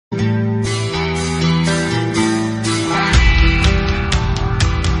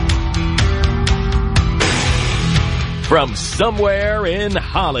From somewhere in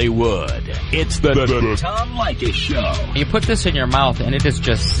Hollywood, it's the Tom Leykis Show. You put this in your mouth and it is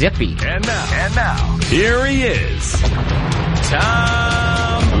just zippy. And now, here he is, Tom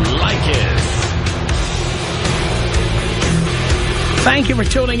Leykis. Thank you for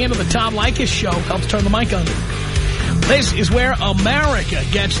tuning in to the Tom Leykis Show. Helps turn the mic on. This is where America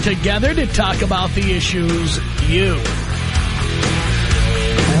gets together to talk about the issues you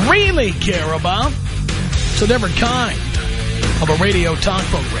really care about. It's a different kind of a radio talk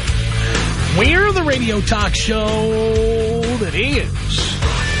program. We're the radio talk show that is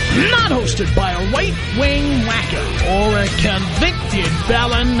not hosted by a right-wing wacko or a convicted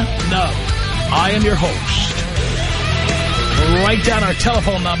felon. No, I am your host. Write down our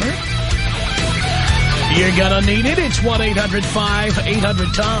telephone number. You're gonna need it. It's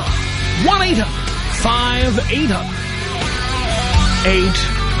 1-800-5800-TOM.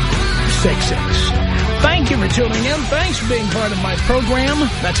 1-800-5800-866. Thank you for tuning in. Thanks for being part of my program.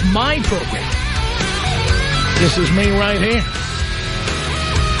 That's my program. This is me right here.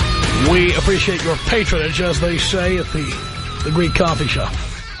 We appreciate your patronage, as they say at the Greek coffee shop.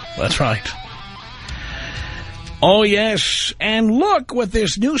 That's right. Oh, yes. And look what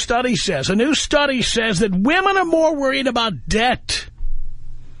this new study says. A new study says that women are more worried about debt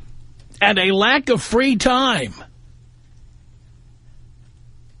and a lack of free time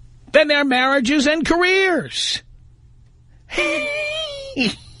than their marriages and careers.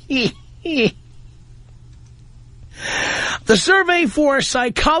 The survey for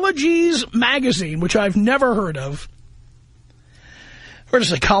Psychology's magazine, which I've never heard of. Heard of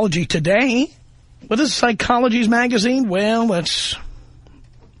Psychology Today. What is Psychology's magazine? Well, that's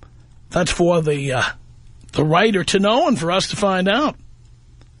for the writer to know and for us to find out.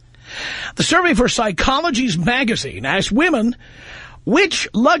 The survey for Psychology's magazine asked women which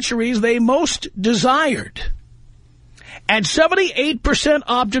luxuries they most desired. And 78%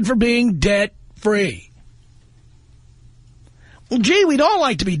 opted for being debt-free. Well, gee, we'd all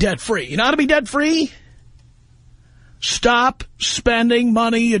like to be debt-free. You know how to be debt-free? Stop spending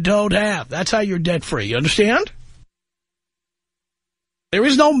money you don't have. That's how you're debt-free. You understand? There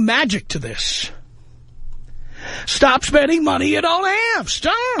is no magic to this. Stop spending money you don't have.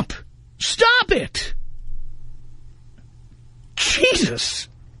 Stop. Stop it. Jesus.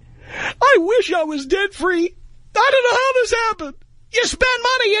 I wish I was debt-free. I don't know how this happened. You spend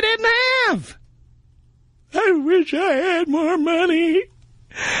money you didn't have. I wish I had more money.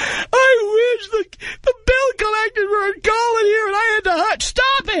 I wish the bill collectors weren't calling here and I had to...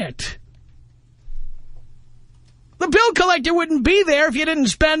 Stop it! The bill collector wouldn't be there if you didn't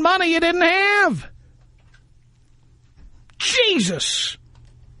spend money you didn't have. Jesus!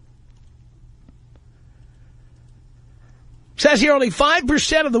 Says here only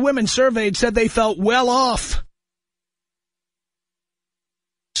 5% of the women surveyed said they felt well off.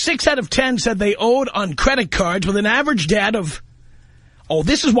 6 out of 10 said they owed on credit cards with an average debt of... Oh,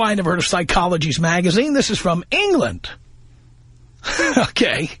 this is why I never heard of Psychology's magazine. This is from England.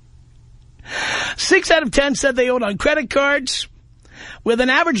 Okay. 6 out of 10 said they owed on credit cards with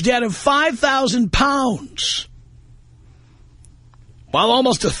an average debt of £5,000. While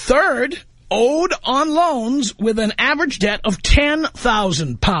almost a third owed on loans with an average debt of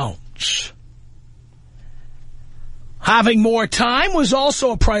 £10,000. Having more time was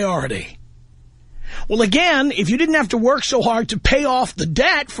also a priority. Well, again, if you didn't have to work so hard to pay off the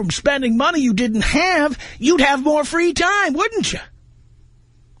debt from spending money you didn't have, you'd have more free time, wouldn't you?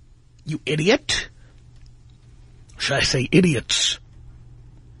 You idiot. Should I say idiots?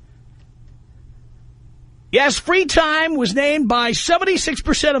 Yes, free time was named by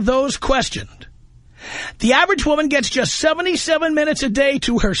 76% of those questioned. The average woman gets just 77 minutes a day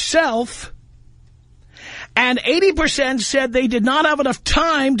to herself, and 80% said they did not have enough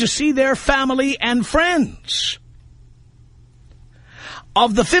time to see their family and friends.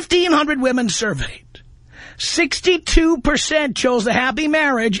 Of the 1,500 women surveyed, 62% chose a happy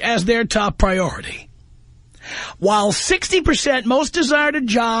marriage as their top priority, while 60% most desired a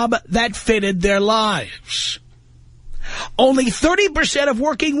job that fitted their lives. Only 30% of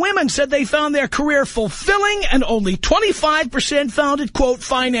working women said they found their career fulfilling, and only 25% found it, quote,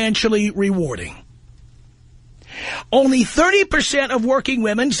 financially rewarding. Only 30% of working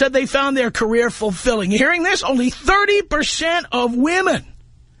women said they found their career fulfilling. You hearing this? Only 30% of women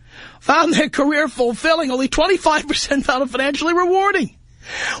found their career fulfilling. Only 25% found it financially rewarding.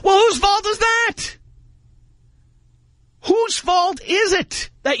 Well, whose fault is that? Whose fault is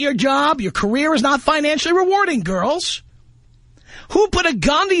it that your job, your career is not financially rewarding, girls? Who put a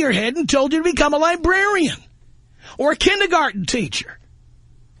gun to your head and told you to become a librarian or a kindergarten teacher?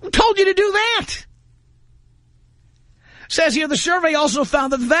 Who told you to do that? Says here, the survey also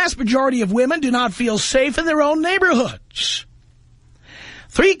found that the vast majority of women do not feel safe in their own neighborhoods.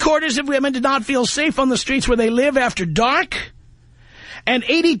 3/4 of women did not feel safe on the streets where they live after dark. And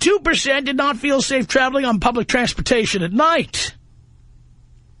 82% did not feel safe traveling on public transportation at night.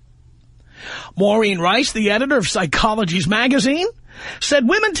 Maureen Rice, the editor of Psychology's magazine, said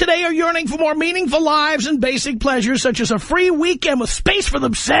women today are yearning for more meaningful lives and basic pleasures such as a free weekend with space for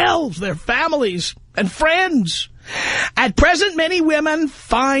themselves, their families, and friends. At present, many women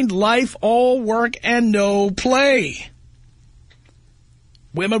find life all work and no play.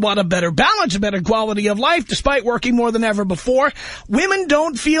 Women want a better balance, a better quality of life, despite working more than ever before. Women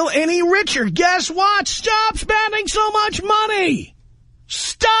don't feel any richer. Guess what? Stop spending so much money.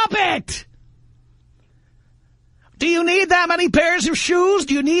 Stop it. Do you need that many pairs of shoes?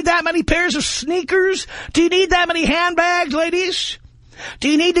 Do you need that many pairs of sneakers? Do you need that many handbags, ladies? Do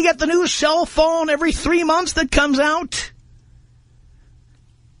you need to get the new cell phone every 3 months that comes out?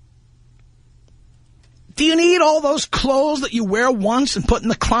 Do you need all those clothes that you wear once and put in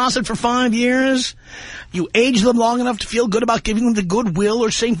the closet for 5 years? You age them long enough to feel good about giving them to Goodwill or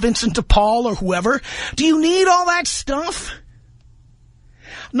St. Vincent de Paul or whoever. Do you need all that stuff?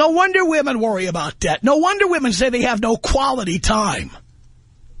 No wonder women worry about debt. No wonder women say they have no quality time.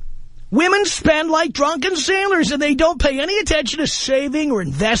 Women spend like drunken sailors, and they don't pay any attention to saving or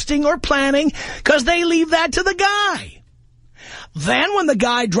investing or planning because they leave that to the guy. Then when the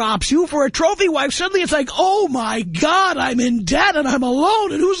guy drops you for a trophy wife, suddenly it's like, oh, my God, I'm in debt and I'm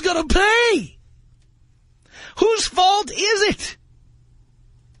alone, and who's going to pay? Whose fault is it?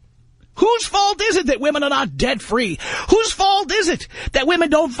 Whose fault is it that women are not debt-free? Whose fault is it that women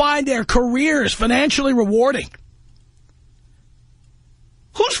don't find their careers financially rewarding?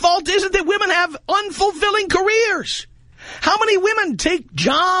 Whose fault is it that women have unfulfilling careers? How many women take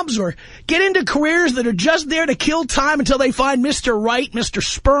jobs or get into careers that are just there to kill time until they find Mr. Right, Mr.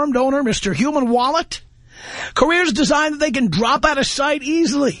 Sperm Donor, Mr. Human Wallet? Careers designed that they can drop out of sight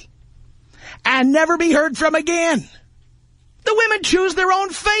easily and never be heard from again. The women choose their own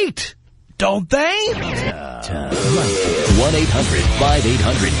fate, don't they?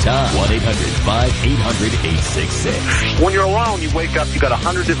 1-800-5800-TOM. 1-800-5800-866. When you're alone, you wake up, you got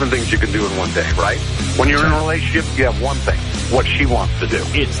 100 different things you can do in one day, right? When you're in a relationship, you have one thing, what she wants to do.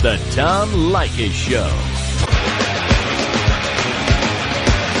 It's the Tom Leykis Show.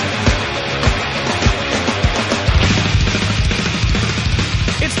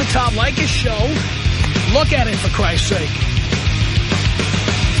 It's the Tom Leykis Show. Look at it, for Christ's sake.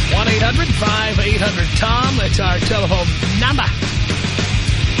 1-800-5800-TOM. That's our telephone number.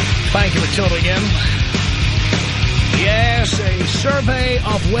 Thank you for tuning in. Yes, a survey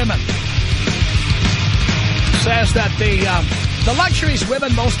of women says that the luxuries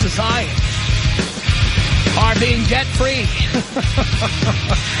women most desire are being debt-free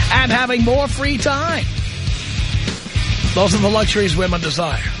and having more free time. Those are the luxuries women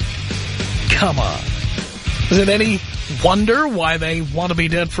desire. Come on. Is it any wonder why they want to be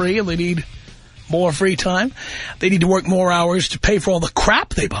debt-free and they need more free time? They need to work more hours to pay for all the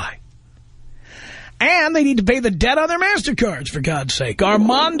crap they buy. And they need to pay the debt on their MasterCards, for God's sake.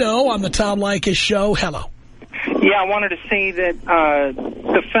 Armando on the Tom Leykis Show. Hello. Yeah, I wanted to say that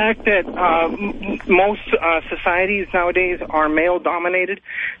the fact that most societies nowadays are male-dominated,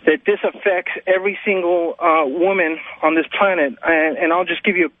 that this affects every single woman on this planet. And I'll just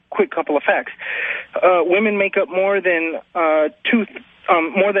give you a quick couple of facts. Women make up more than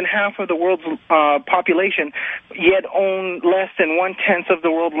half of the world's population, yet own less than 1/10 of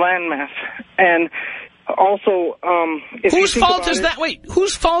the world's landmass. And also, whose fault is that? Wait,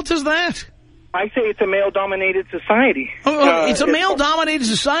 whose fault is that? I say it's a male-dominated society. It's a male-dominated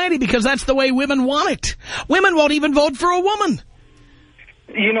society because that's the way women want it. Women won't even vote for a woman.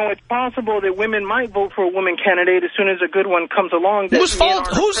 You know, it's possible that women might vote for a woman candidate as soon as a good one comes along. Whose fault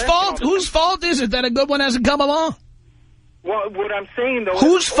is it that a good one hasn't come along? Well, what I'm saying, though...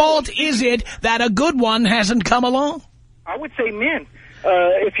 Whose fault is it that a good one hasn't come along? I would say men.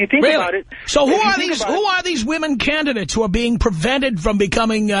 If you think about it. So who are these women candidates who are being prevented from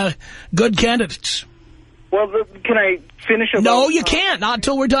becoming good candidates? Well, can I finish about... No, you can't. Not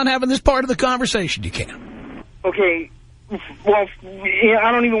until we're done having this part of the conversation. You can't. Okay. Well, yeah,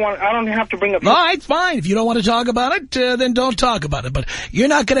 I don't have to bring up... All right, fine. If you don't want to talk about it, then don't talk about it. But you're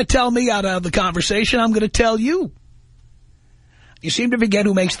not going to tell me out of the conversation. I'm going to tell you. You seem to forget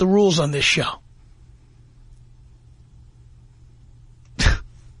who makes the rules on this show.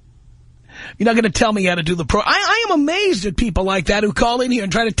 You're not going to tell me how to do the program. I am amazed at people like that who call in here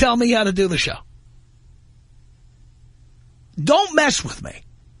and try to tell me how to do the show. Don't mess with me.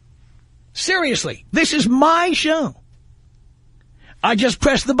 Seriously, this is my show. I just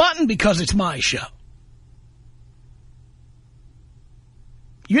press the button because it's my show.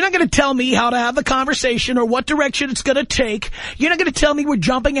 You're not going to tell me how to have the conversation or what direction it's going to take. You're not going to tell me we're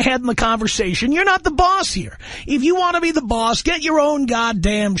jumping ahead in the conversation. You're not the boss here. If you want to be the boss, get your own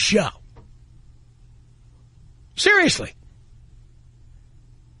goddamn show. Seriously.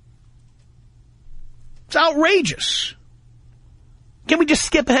 It's outrageous. Can we just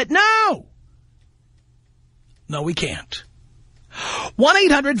skip ahead? No. No, we can't.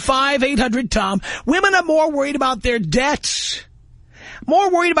 1-800-5800-TOM. Women are more worried about their debts.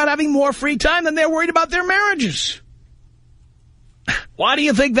 More worried about having more free time than they're worried about their marriages. Why do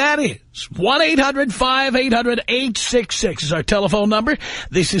you think that is? 1-800-5800-866 is our telephone number.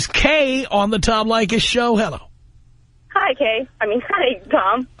 This is Kay on the Tom Leykis Show. Hello. Hi, Kay. Hi,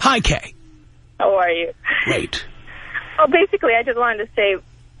 Tom. Hi, Kay. How are you? Great. Well, basically, I just wanted to say,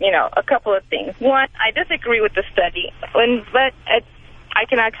 a couple of things. One, I disagree with the study, but I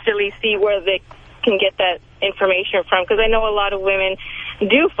can actually see where they can get that information from, because I know a lot of women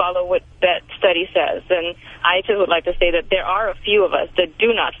do follow what that study says, and I just would like to say that there are a few of us that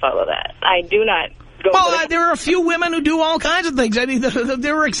do not follow that. I do not go... Well, there are a few women who do all kinds of things. I mean,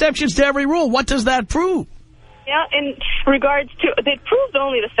 there are exceptions to every rule. What does that prove? Yeah, in regards to... It proves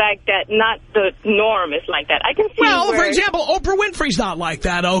only the fact that not the norm is like that. I can see for example, Oprah Winfrey's not like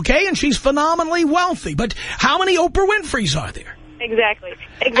that, okay? And she's phenomenally wealthy. But how many Oprah Winfreys are there? Exactly.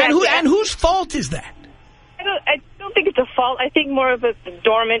 And whose fault is that? I don't think it's a fault. I think more of a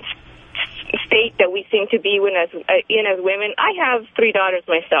dormant state that we seem to be in as women. I have 3 daughters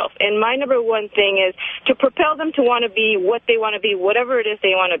myself, and my number one thing is to propel them to want to be what they want to be, whatever it is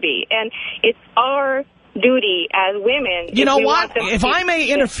they want to be. And it's our duty as women. You know what? If I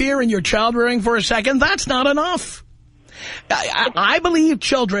may interfere in your child rearing for a second, that's not enough. I believe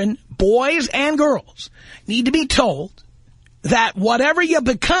children, boys and girls, need to be told that whatever you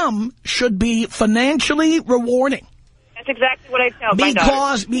become should be financially rewarding. That's exactly what I tell my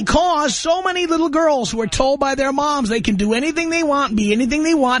daughters. Because so many little girls who are told by their moms they can do anything they want, be anything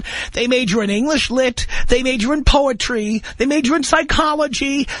they want. They major in English lit, they major in poetry, they major in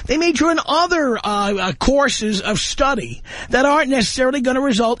psychology, they major in other courses of study that aren't necessarily going to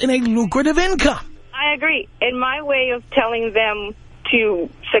result in a lucrative income. I agree. And my way of telling them to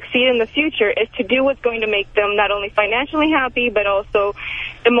succeed in the future is to do what's going to make them not only financially happy, but also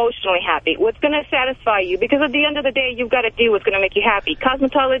emotionally happy. What's going to satisfy you? Because at the end of the day, you've got to do what's going to make you happy.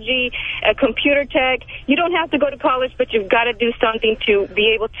 Cosmetology, computer tech, you don't have to go to college, but you've got to do something to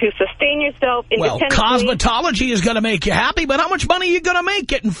be able to sustain yourself independently. Well, cosmetology is going to make you happy, but how much money are you going to make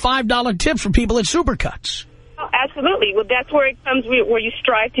getting $5 tips from people at Supercuts? Oh, absolutely. Well, that's where it comes, where you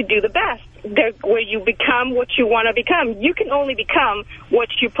strive to do the best. Where you become what you want to become. You can only become what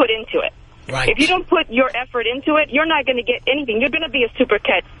you put into it. Right. If you don't put your effort into it, you're not going to get anything. You're going to be a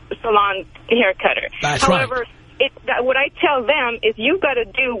Supercut salon hair cutter. That's However, right. What I tell them is you've got to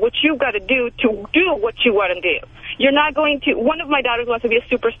do what you've got to do what you want to do. You're not going to... One of my daughters wants to be a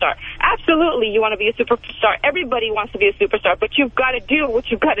superstar. Absolutely, you want to be a superstar. Everybody wants to be a superstar, but you've got to do what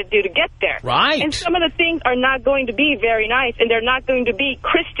you've got to do to get there. Right. And some of the things are not going to be very nice, and they're not going to be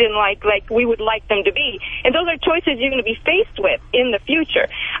Christian-like like we would like them to be. And those are choices you're going to be faced with in the future.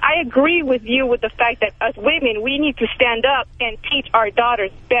 I agree with you with the fact that as women, we need to stand up and teach our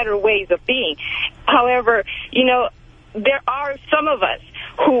daughters better ways of being. However, there are some of us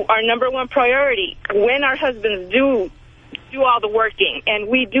who are number one priority when our husbands do all the working, and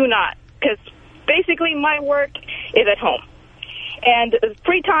we do not. Because basically my work is at home. And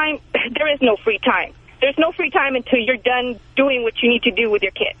free time, there is no free time. There's no free time until you're done doing what you need to do with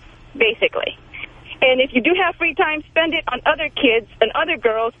your kids, basically. And if you do have free time, spend it on other kids and other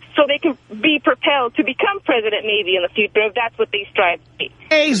girls so they can be propelled to become president maybe in the future if that's what they strive to be.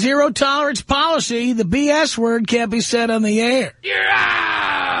 A zero-tolerance policy. The BS word can't be said on the air.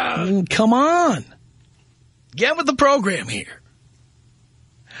 Yeah! Come on. Get with the program here.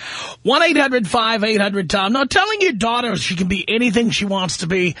 1-800-5800-TOM. Now, telling your daughter she can be anything she wants to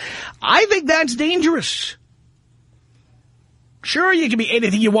be, I think that's dangerous. Sure, you can be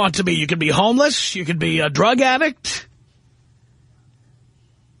anything you want to be. You can be homeless. You can be a drug addict.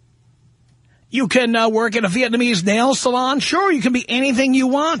 You can work at a Vietnamese nail salon. Sure, you can be anything you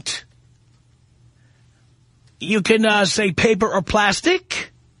want. You can say paper or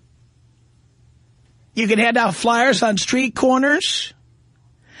plastic. You can hand out flyers on street corners.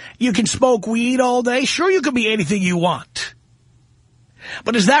 You can smoke weed all day. Sure, you can be anything you want.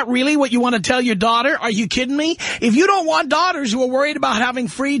 But is that really what you want to tell your daughter? Are you kidding me? If you don't want daughters who are worried about having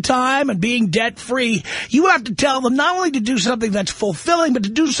free time and being debt-free, you have to tell them not only to do something that's fulfilling, but to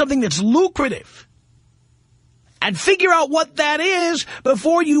do something that's lucrative. And figure out what that is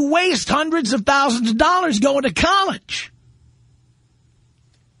before you waste hundreds of thousands of dollars going to college.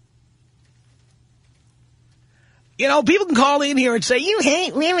 You know, people can call in here and say, you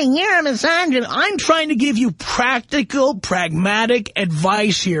hate women, you're a misogynist. I'm trying to give you practical, pragmatic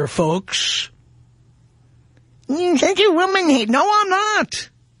advice here, folks. You're such a woman hate. No, I'm not.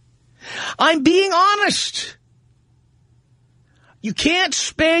 I'm being honest. You can't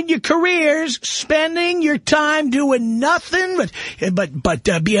spend your careers spending your time doing nothing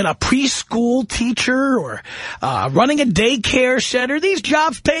but being a preschool teacher or running a daycare center. These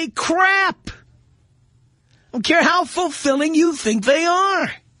jobs pay crap. I don't care how fulfilling you think they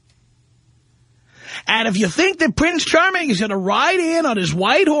are. And if you think that Prince Charming is going to ride in on his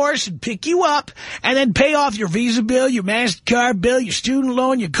white horse and pick you up and then pay off your Visa bill, your MasterCard bill, your student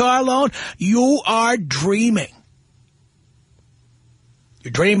loan, your car loan, you are dreaming.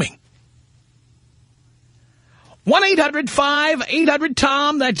 You're dreaming.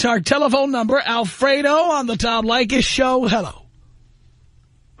 1-800-5800-TOM. That's our telephone number. Alfredo on the Tom Leykis Show. Hello.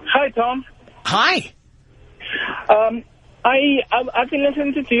 Hi, Tom. Hi. I've been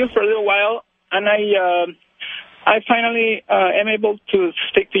listening to you for a little while, and I finally am able to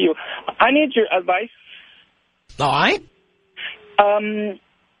speak to you. I need your advice. All right. I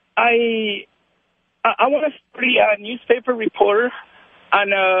want to be a newspaper reporter,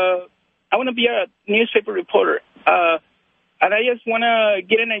 and I want to be a newspaper reporter, and I just want to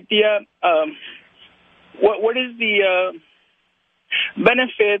get an idea what is the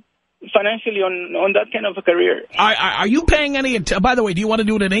benefit financially on that kind of a career. Are you paying any... By the way, do you want to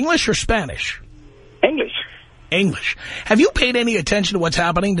do it in English or Spanish? English. English. Have you paid any attention to what's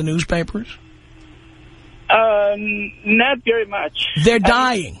happening to newspapers? Not very much. They're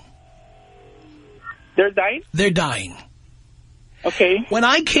dying. They're dying? They're dying. Okay. When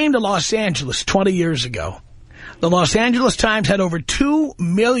I came to Los Angeles 20 years ago, the Los Angeles Times had over 2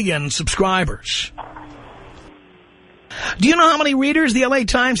 million subscribers. Do you know how many readers the L.A.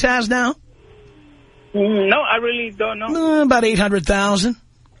 Times has now? No, I really don't know. About 800,000.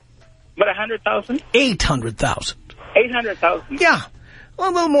 About 100,000? 800,000. 800,000? Yeah. Well,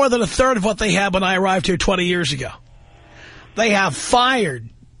 a little more than a third of what they had when I arrived here 20 years ago. They have fired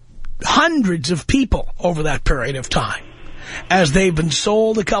hundreds of people over that period of time, as they've been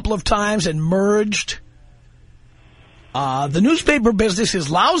sold a couple of times and merged. The newspaper business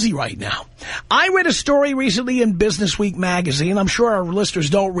is lousy right now. I read a story recently in Business Week magazine. I'm sure our listeners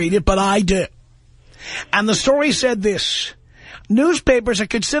don't read it, but I do. And the story said this. Newspapers are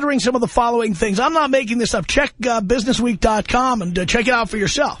considering some of the following things. I'm not making this up. Check businessweek.com and check it out for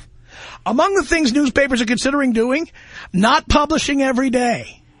yourself. Among the things newspapers are considering doing, not publishing every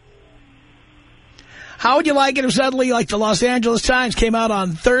day. How would you like it if suddenly, like the Los Angeles Times came out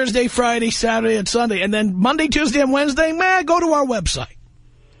on Thursday, Friday, Saturday, and Sunday, and then Monday, Tuesday, and Wednesday, go to our website.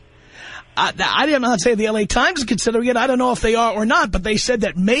 I did not say the L.A. Times is considering it. I don't know if they are or not, but they said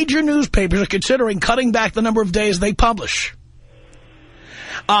that major newspapers are considering cutting back the number of days they publish.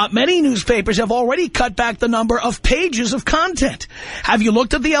 Many newspapers have already cut back the number of pages of content. Have you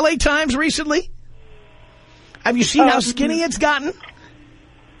looked at the L.A. Times recently? Have you seen how skinny it's gotten?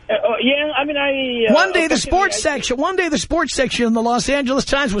 Yeah, I mean, One day the sports section in the Los Angeles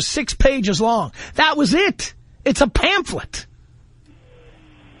Times was 6 pages long. That was it. It's a pamphlet.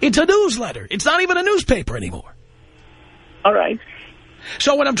 It's a newsletter. It's not even a newspaper anymore. All right.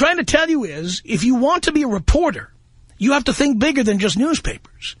 So what I'm trying to tell you is, if you want to be a reporter, you have to think bigger than just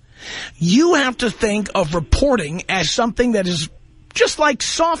newspapers. You have to think of reporting as something that is just like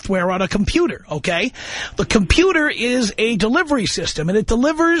software on a computer, okay? The computer is a delivery system, and it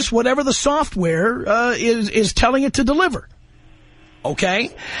delivers whatever the software is telling it to deliver,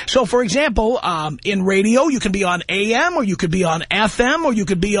 okay? So, for example, in radio, you can be on AM, or you could be on FM, or you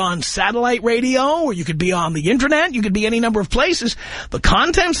could be on satellite radio, or you could be on the Internet. You could be any number of places. The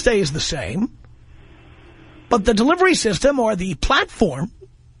content stays the same, but the delivery system or the platform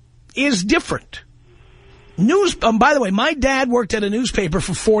is different. By the way, my dad worked at a newspaper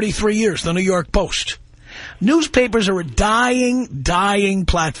for 43 years, the New York Post. Newspapers are a dying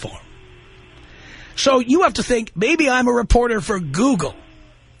platform. So you have to think, maybe I'm a reporter for Google.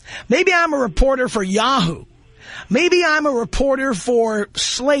 Maybe I'm a reporter for Yahoo. Maybe I'm a reporter for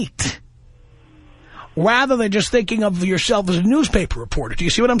Slate. Rather than just thinking of yourself as a newspaper reporter. Do you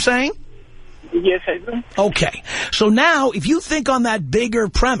see what I'm saying? Yes, I do. Okay. So now, if you think on that bigger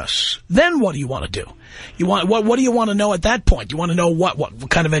premise, then what do you want to do? What do you want to know at that point? You want to know what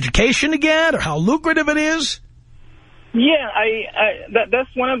kind of education to get, or how lucrative it is? Yeah,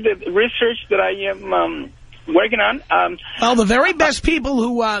 that's one of the research that I am working on. Well, the very best people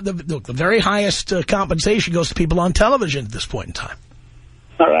who, the very highest compensation goes to people on television at this point in time.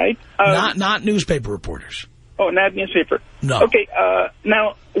 All right. Not newspaper reporters. Oh, not newspaper. No. Okay.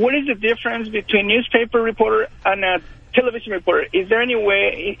 Now, what is the difference between newspaper reporter and a television reporter? Is there any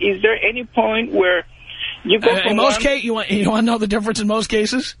point where you go from in most cases, you want to know the difference in most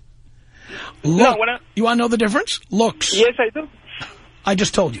cases? Look, no, you want to know the difference? Looks. Yes, I do. I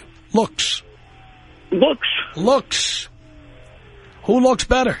just told you. Looks. Looks. Who looks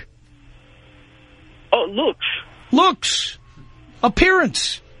better? Oh, looks. Looks.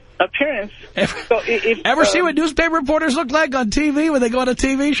 Appearance. Ever see what newspaper reporters look like on TV when they go on a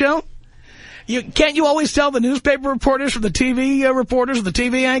TV show? Can't you always tell the newspaper reporters from the TV reporters or the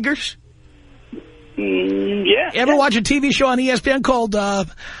TV anchors? Yeah. Ever watch a TV show on ESPN called,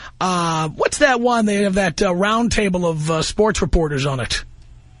 what's that one? They have that round table of sports reporters on it.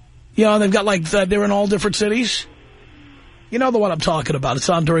 You know, they've got like, they're in all different cities. You know the one I'm talking about. It's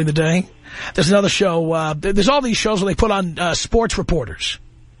on during the day. There's another show. There's all these shows where they put on sports reporters.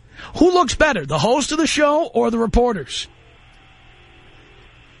 Who looks better, the host of the show or the reporters?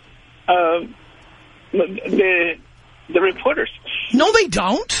 The reporters. No, they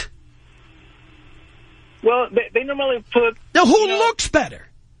don't. Well, they normally put... Now, who looks better?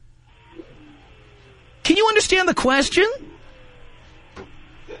 Can you understand the question?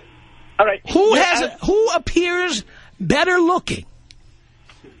 All right. Who appears better looking?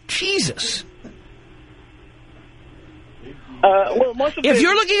 Jesus. Well, if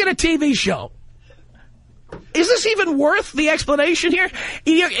you're looking at a TV show, is this even worth the explanation here?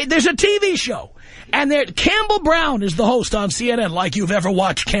 There's a TV show, and Campbell Brown is the host on CNN, like you've ever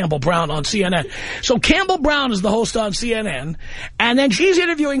watched Campbell Brown on CNN. So Campbell Brown is the host on CNN, and then she's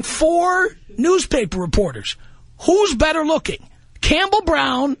interviewing 4 newspaper reporters. Who's better looking, Campbell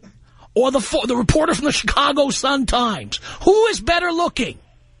Brown or the reporter from the Chicago Sun-Times? Who is better looking?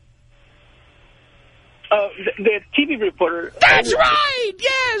 The TV reporter. That's right!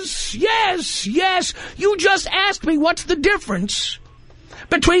 Yes! You just asked me what's the difference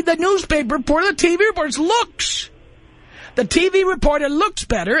between the newspaper reporter and the TV reporter. It's looks. The TV reporter looks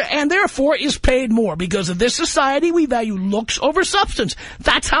better and therefore is paid more because in this society we value looks over substance.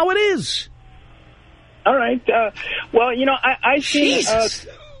 That's how it is. All right. Well, you know, I've seen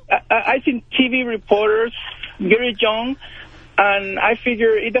TV reporters very young. And I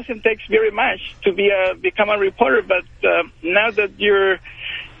figure it doesn't take very much to become a reporter. But now that you're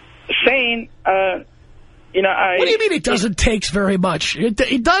saying, you know, What do you mean it doesn't take very much?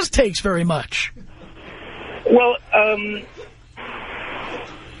 It does take very much. Well, I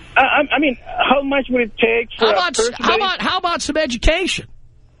mean, how much would it take for a person? How about some education?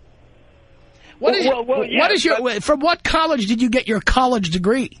 From what college did you get your college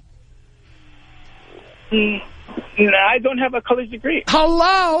degree? No, I don't have a college degree.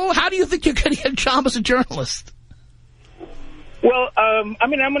 Hello? How do you think you're going to get a job as a journalist? Well, I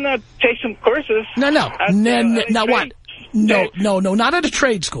mean, I'm going to take some courses. No, what? No, not at a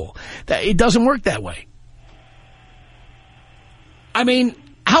trade school. It doesn't work that way. I mean,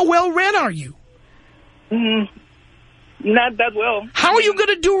 how well read are you? Not that well. How are you going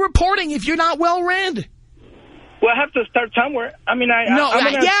to do reporting if you're not well read? Well, I have to start somewhere. I mean,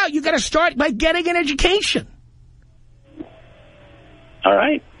 you got to start by getting an education. All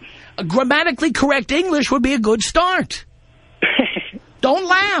right. A grammatically correct English would be a good start. Don't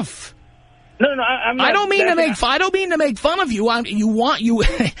laugh. No, I'm not. I don't mean to make fun of you.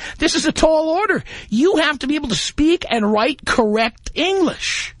 This is a tall order. You have to be able to speak and write correct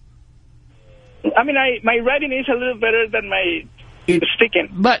English. I mean, my writing is a little better than my speaking.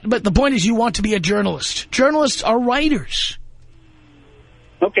 But the point is, you want to be a journalist. Journalists are writers.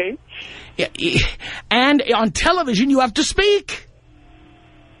 Okay. And on television, you have to speak.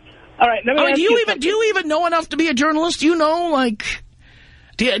 All right. Do you even know enough to be a journalist? Do you know, like,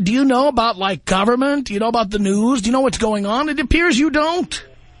 do you know about, like, government? Do you know about the news? Do you know what's going on? It appears you don't.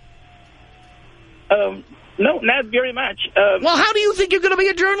 No, not very much. Well, how do you think you're going to be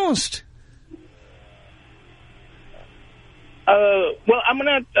a journalist? Well, I'm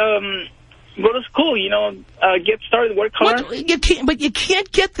going to go to school, you know, get started, work hard. But you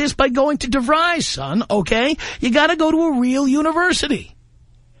can't get this by going to DeVry, son, okay? You got to go to a real university.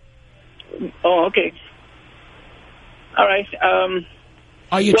 Oh, okay. All right.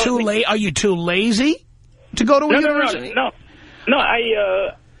 Are you too lazy to go to a university? No.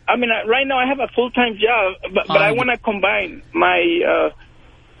 I mean, right now I have a full-time job, but I want to combine my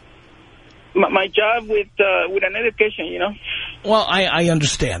my job with an education, you know. Well, I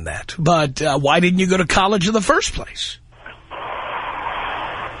understand that, but why didn't you go to college in the first place?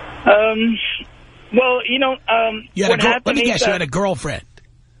 Well, you know, you had what happened let me guess, is you had a girlfriend.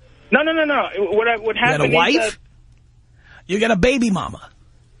 No. What happened? You had a wife? Is that, you got a baby mama.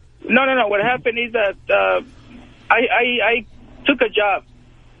 No. What happened is that I took a job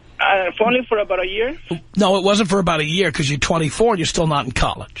only for about a year. No, it wasn't for about a year because you're 24 and you're still not in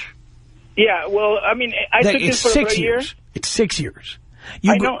college. Yeah, well, I mean, I took it for about a year. It's 6 years.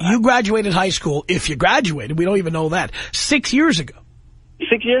 You graduated high school, if you graduated. We don't even know that. 6 years ago.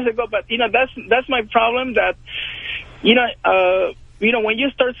 6 years ago, but, you know, that's my problem that, you know, when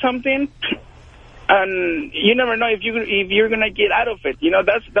you start something and you never know if you're going to get out of it. You know,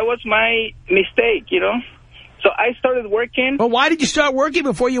 that was my mistake, you know. So I started working. Well, why did you start working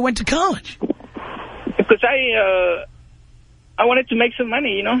before you went to college? Because I wanted to make some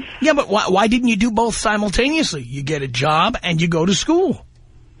money, you know. Yeah, but why didn't you do both simultaneously? You get a job and you go to school.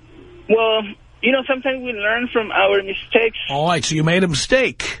 Well, you know, sometimes we learn from our mistakes. All right, so you made a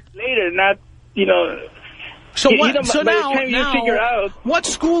mistake. Later, not, you know. So you what? know, so by now, the time you figure out. What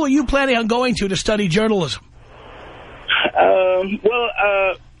school are you planning on going to study journalism?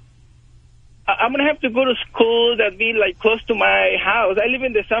 I'm going to have to go to school that be, like, close to my house. I live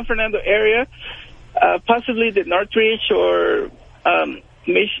in the San Fernando area, possibly the Northridge or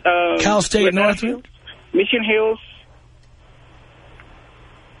Cal State Northridge? Mission Hills.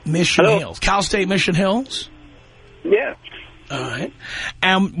 Mission Hills. Cal State Mission Hills? Yeah. All right.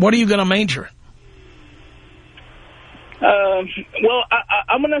 And what are you going to major in? Well,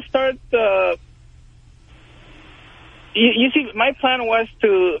 I'm going to start... You see, my plan was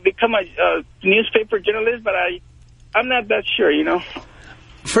to become a newspaper journalist, but I'm not that sure, you know.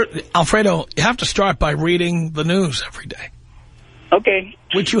 Alfredo, you have to start by reading the news every day. Okay.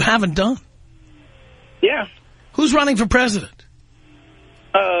 Which you haven't done. Yeah. Who's running for president?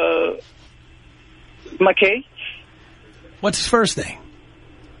 McKay. What's his first name?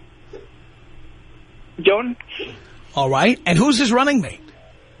 John. All right. And who's his running mate?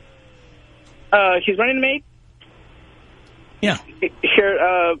 His running mate? Yeah.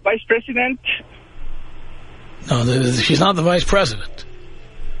 Her vice president. No, she's not the vice president.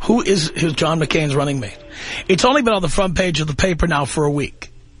 Who is John McCain's running mate? It's only been on the front page of the paper now for a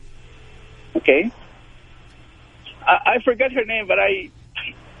week. Okay. I forgot her name, but I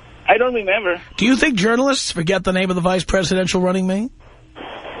don't remember. Do you think journalists forget the name of the vice presidential running mate?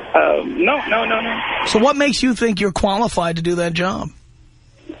 No. So what makes you think you're qualified to do that job?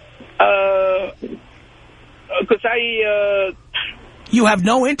 Because You have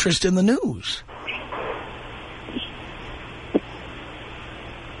no interest in the news.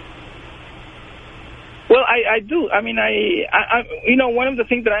 Well, I do. I mean, I you know, one of the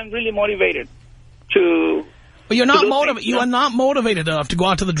things that I'm really motivated to... But you're not motivated. You are not motivated enough to go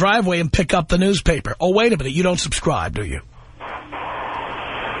out to the driveway and pick up the newspaper. Oh, wait a minute. You don't subscribe, do you?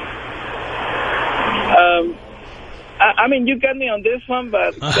 I mean, you got me on this one,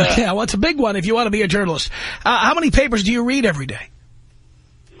 but... yeah, well, it's a big one if you want to be a journalist. How many papers do you read every day?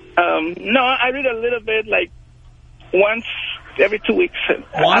 No, I read a little bit, like, once every 2 weeks.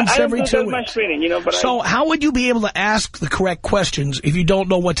 Once every 2 weeks. I don't do that much reading, you know, but so how would you be able to ask the correct questions if you don't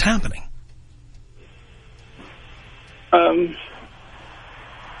know what's happening?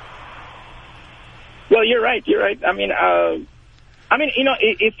 Well, you're right. I mean, you know,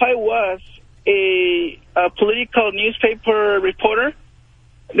 if I was a political newspaper reporter,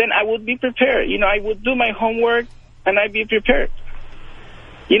 then I would be prepared. You know, I would do my homework and I'd be prepared.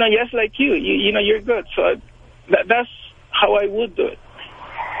 You know, just like you know, you're good. So that's how I would do it.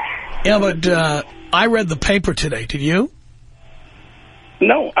 Yeah, but I read the paper today. Did you?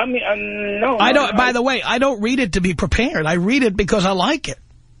 No, I mean, no. I don't. By the way, I don't read it to be prepared. I read it because I like it.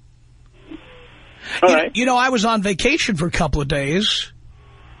 All right. You know, I was on vacation for a couple of days.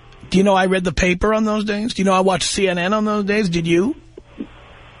 Do you know I read the paper on those days? Do you know I watched CNN on those days? Did you?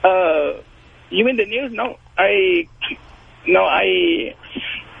 You mean the news? No,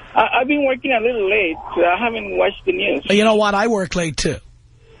 I've been working a little late. So I haven't watched the news. You know what? I work late too.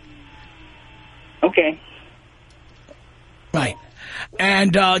 Okay. Right.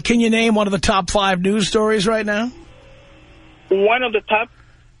 And can you name one of the top 5 news stories right now? One of the top?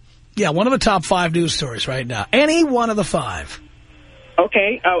 Yeah, one of the top 5 news stories right now. Any one of the 5.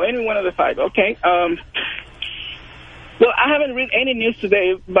 Okay. Any one of the 5. Okay. Well, I haven't read any news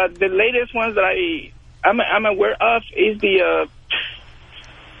today, but the latest ones that I'm aware of is the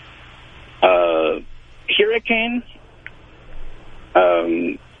hurricane.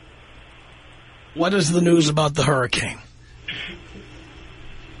 What is the news about the hurricane?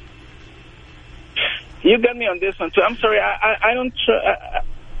 You got me on this one, too. I'm sorry. I don't...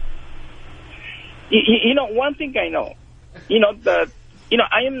 you know, one thing I know, you know, that, you know,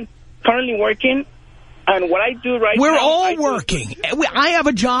 I am currently working And what I do right now... We're all working. I have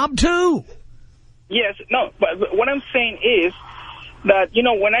a job, too. Yes, no, but what I'm saying is that, you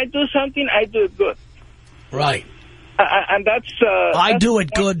know, when I do something, I do it good. Right. And that's... I do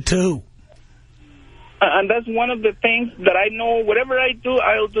it good, too. And that's one of the things that I know, whatever I do,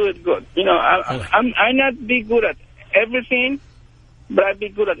 I'll do it good. You know, I not be good at everything, but I'd be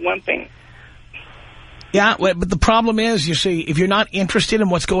good at one thing. Yeah, but the problem is, you see, if you're not interested in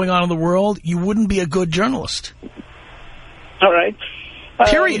what's going on in the world, you wouldn't be a good journalist. All right.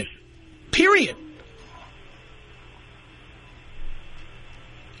 Period. Period.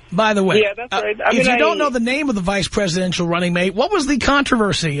 By the way, yeah, that's right. If you don't know the name of the vice presidential running mate, what was the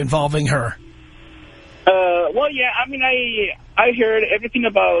controversy involving her? Well, yeah, I mean, I heard everything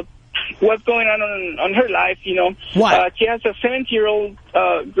about what's going on her life, you know. What? She has a 70-year-old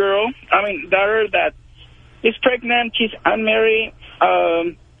daughter that is pregnant. She's unmarried,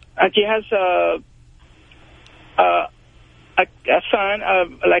 and she has a son,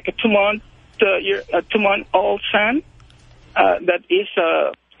 like a 2-month-old son that is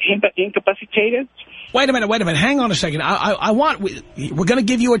incapacitated. Wait a minute. Hang on a second. We're going to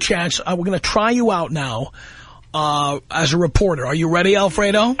give you a chance. We're going to try you out now as a reporter. Are you ready,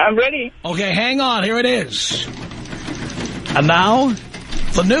 Alfredo? I'm ready. Okay, hang on. Here it is. And now,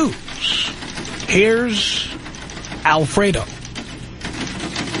 the news. Here's Alfredo.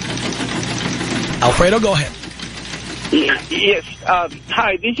 Alfredo, go ahead. Yes.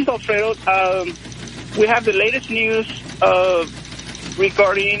 Hi, this is Alfredo. We have the latest news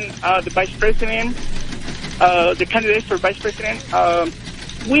regarding the vice president, the candidate for vice president.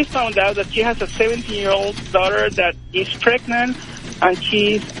 We found out that she has a 17-year-old daughter that is pregnant and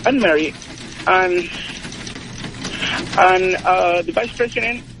she's unmarried. And the vice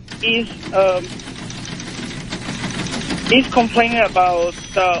president is complaining about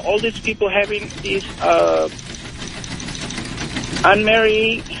all these people having these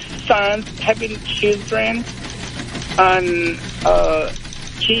unmarried sons, having children, and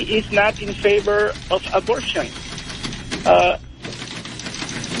she is not in favor of abortion.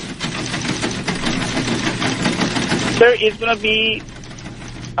 There is going to be,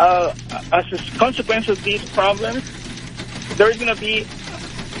 as a consequence of these problems, there is going to be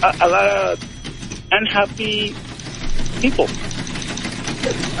a lot of unhappy people.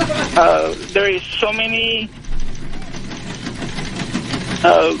 There is so many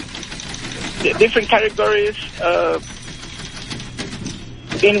different categories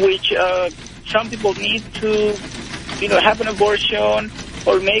in which some people need to, have an abortion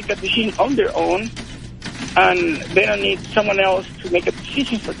or make a decision on their own, and they don't need someone else to make a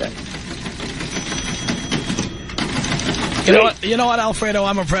decision for them. You know what, Alfredo?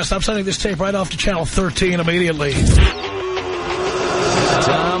 I'm impressed. I'm sending this tape right off to Channel 13 immediately.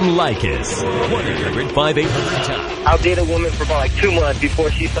 Tom Leykis. 1-800-5800-TOM. I'll date a woman for about like 2 months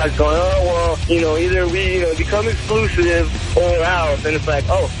before she starts going, oh, well, either we become exclusive or we're out. And it's like,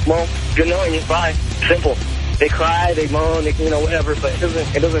 oh, well, good knowing you. Bye. Simple. They cry, they moan, whatever, but it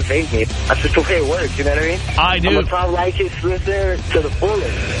doesn't faze me. That's just the way it works, you know what I mean? I do. I'm a Tom Leykis listener to the fullest.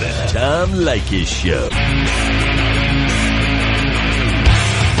 The Tom Leykis Show.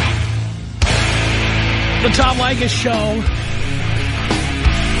 The Tom Leykis Show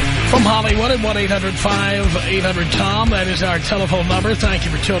from Hollywood at 1-800-5800-TOM. That is our telephone number. Thank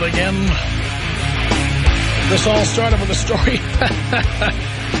you for tuning in. This all started with a story.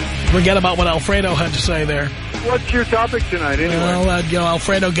 Forget about what Alfredo had to say there. What's your topic tonight, anyway? Well,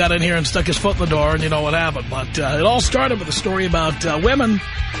 Alfredo got in here and stuck his foot in the door, and you know what happened. But it all started with a story about women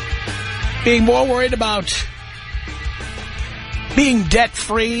being more worried about being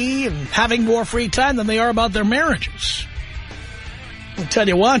debt-free and having more free time than they are about their marriages. I'll tell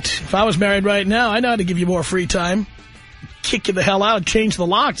you what, if I was married right now, I know how to give you more free time. Kick you the hell out and change the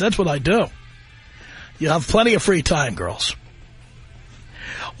locks. That's what I do. You have plenty of free time, girls.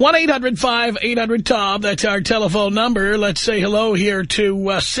 1-800-5800-TOM. That's our telephone number. Let's say hello here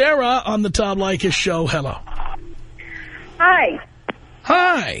to Sarah on the Tom Leykis Show. Hello. Hi.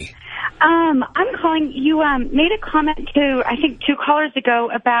 Hi. I'm calling. You made a comment to, I think, 2 callers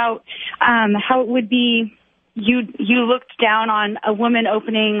ago about how it would be you looked down on a woman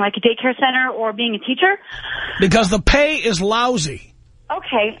opening like a daycare center or being a teacher. Because the pay is lousy.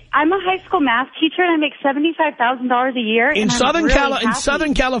 Okay, I'm a high school math teacher and I make $75,000 a year. In Southern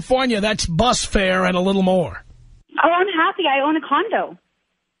California, that's bus fare and a little more. Oh, I'm happy. I own a condo.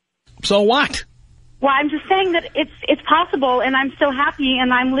 So what? Well, I'm just saying that it's possible, and I'm so happy,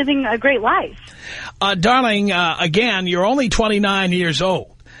 and I'm living a great life. Darling, again, you're only 29 years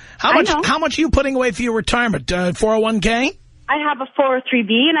old. How much are you putting away for your retirement? 401k? I have a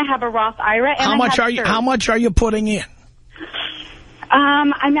 403B and I have a Roth IRA. And How much are you putting in?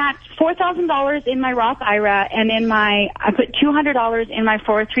 I'm at $4,000 in my Roth IRA, and I put $200 in my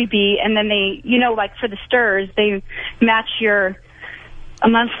 403B, and then they, like for the STRS, they match a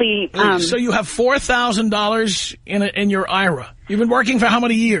monthly. So you have $4,000 in your IRA. You've been working for how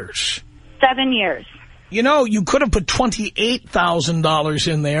many years? 7 years. You could have put $28,000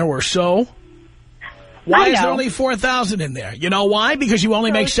 in there or so. Why is there only $4,000 in there? You know why? Because you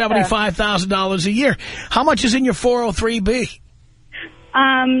only make $75,000 a year. How much is in your 403B?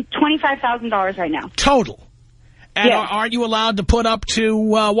 $25,000 right now. Total. And yes. Aren't you allowed to put up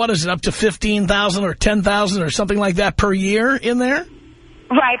to, up to $15,000 or $10,000 or something like that per year in there?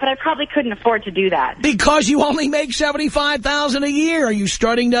 Right, but I probably couldn't afford to do that. Because you only make $75,000 a year. Are you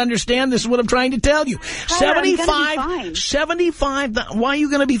starting to understand? This is what I'm trying to tell you. $75,000. Why are you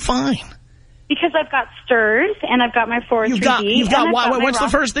going to be fine? Because I've got STRS and I've got my 403B. You've got what's the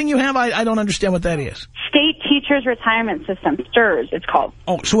first thing you have? I don't understand what that is. State Teachers Retirement System, STRS, it's called.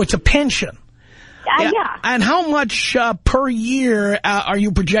 Oh, so it's a pension. Yeah. And how much per year are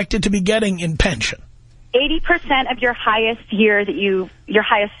you projected to be getting in pension? 80% of your highest year your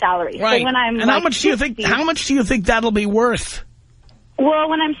highest salary. Right. So when I'm and how much do you think that'll be worth? Well,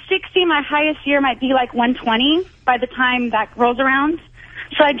 when I'm 60, my highest year might be like 120 by the time that rolls around.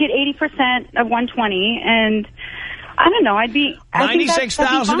 So I'd get 80% of 120, and I don't know, I'd be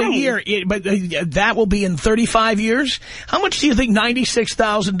 $96,000 a year, but that will be in 35 years. How much do you think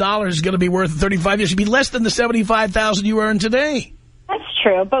 $96,000 is going to be worth in 35 years? It'd be less than the $75,000 you earn today. That's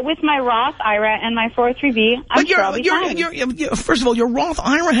true, but with my Roth IRA and my 403B, I'm sure I'll be fine. First of all, your Roth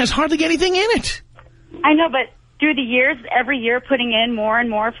IRA has hardly anything in it. I know, but through the years, every year putting in more and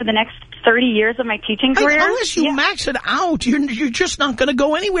more for the next 30 years of my teaching career. Unless you max it out, you're just not going to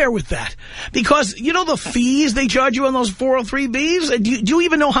go anywhere with that. Because, the fees they charge you on those 403Bs? Do you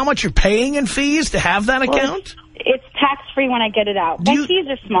even know how much you're paying in fees to have that account? It's tax-free when I get it out. My fees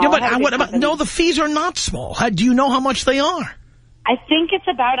are small. Yeah, but no, the fees are not small. Do you know how much they are? I think it's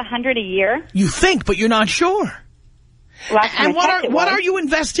about $100 a year. You think, but you're not sure. And what are you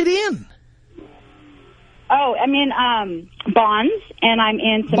invested in? Oh, I'm in bonds, and I'm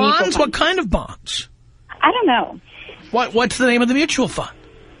in some bonds. mutual funds. What kind of bonds? I don't know. What's the name of the mutual fund?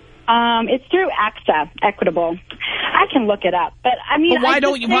 It's through AXA Equitable. I can look it up, but I mean, why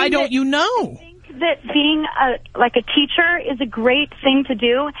don't you know? I think that being a teacher is a great thing to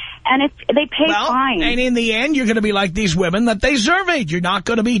do, and they pay fine. And in the end, you're going to be like these women that they surveyed. You're not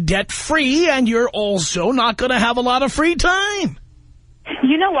going to be debt free, and you're also not going to have a lot of free time.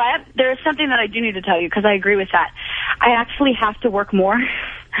 You know what? There's something that I do need to tell you, because I agree with that. I actually have to work more.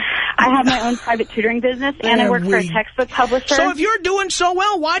 I have my own private tutoring business, and I work for a textbook publisher. So if you're doing so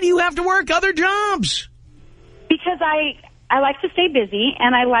well, why do you have to work other jobs? Because I like to stay busy,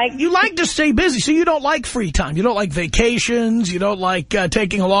 and You like to stay busy, so you don't like free time. You don't like vacations. You don't like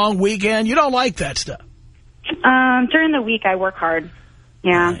taking a long weekend. You don't like that stuff. During the week, I work hard.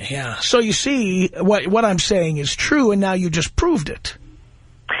 Yeah. Yeah. So you see, what I'm saying is true, and now you just proved it.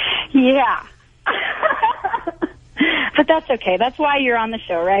 Yeah. But that's okay. That's why you're on the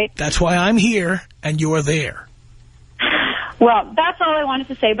show, right? That's why I'm here, and you're there. Well, that's all I wanted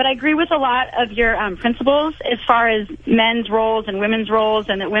to say. But I agree with a lot of your principles as far as men's roles and women's roles,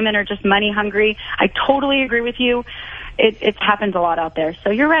 and that women are just money hungry. I totally agree with you. It happens a lot out there. So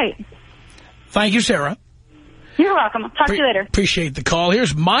you're right. Thank you, Sarah. You're welcome. I'll talk to you later. Appreciate the call.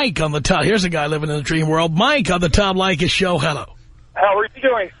 Here's Mike on the top. Here's a guy living in the dream world. Mike on the Tom Leykis show. Hello. How are you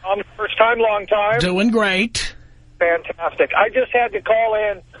doing? I'm first time, long time. Doing great. Fantastic. I just had to call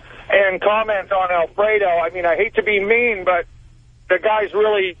in and comment on Alfredo. I mean, I hate to be mean, but the guy's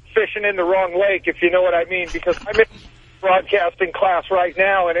really fishing in the wrong lake, if you know what I mean, because I'm in broadcasting class right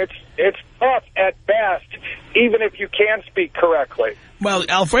now, and it's tough at best, even if you can speak correctly. Well,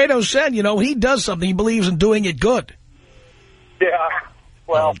 Alfredo said, he does something. He believes in doing it good. Yeah,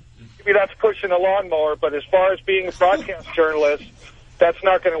 well, maybe that's pushing a lawnmower, but as far as being a broadcast journalist, that's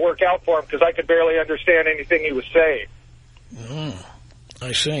not going to work out for him, because I could barely understand anything he was saying.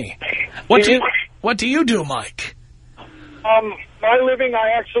 I see. What do you do, Mike? My living,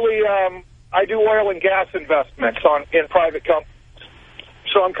 I actually I do oil and gas investments in private companies.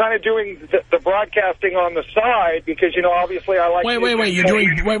 So I'm kind of doing the broadcasting on the side because, obviously I like... Wait.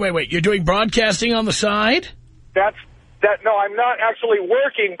 You're doing broadcasting on the side? No, I'm not actually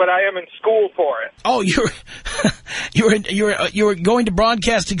working, but I am in school for it. Oh, you're going to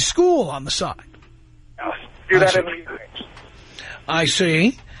broadcasting school on the side. Yes, do that in the evenings. I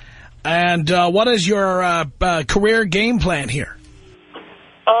see. And what is your career game plan here?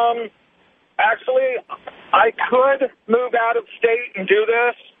 Actually, I could move out of state and do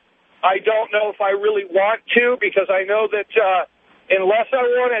this. I don't know if I really want to, because I know that unless I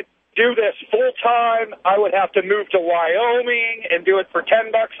want to do this full-time, I would have to move to Wyoming and do it for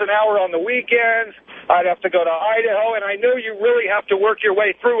 $10 an hour on the weekends. I'd have to go to Idaho, and I know you really have to work your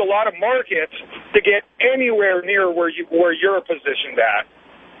way through a lot of markets to get anywhere near where you're positioned at.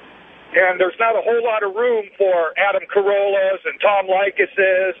 And there's not a whole lot of room for Adam Carollas and Tom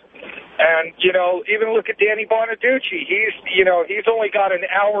Leikises. And, you know, even look at Danny Bonaducci. He's only got an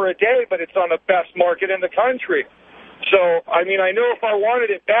hour a day, but it's on the best market in the country. So, I mean, I know if I wanted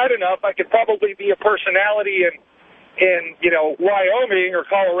it bad enough, I could probably be a personality in Wyoming or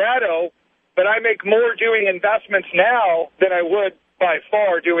Colorado, but I make more doing investments now than I would by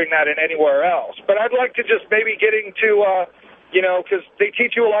far doing that in anywhere else. But I'd like to just maybe getting to, because they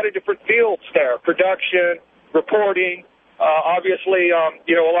teach you a lot of different fields there, production, reporting, obviously, a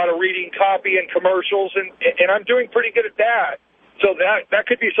lot of reading copy and commercials, and I'm doing pretty good at that. So that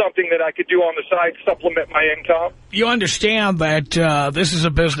could be something that I could do on the side, supplement my income. You understand that this is a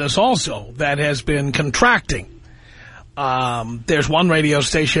business also that has been contracting. There's one radio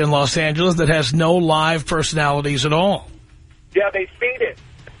station in Los Angeles that has no live personalities at all. Yeah, they feed it,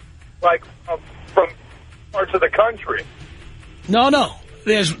 like, from parts of the country. No.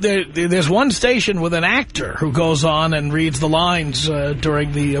 There's one station with an actor who goes on and reads the lines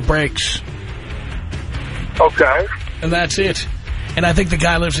during the breaks. Okay. And that's it. And I think the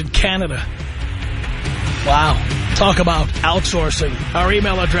guy lives in Canada. Wow. Talk about outsourcing. Our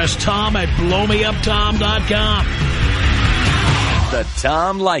email address, tom@blowmeuptom.com. The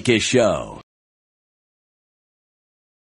Tom Leykis Show.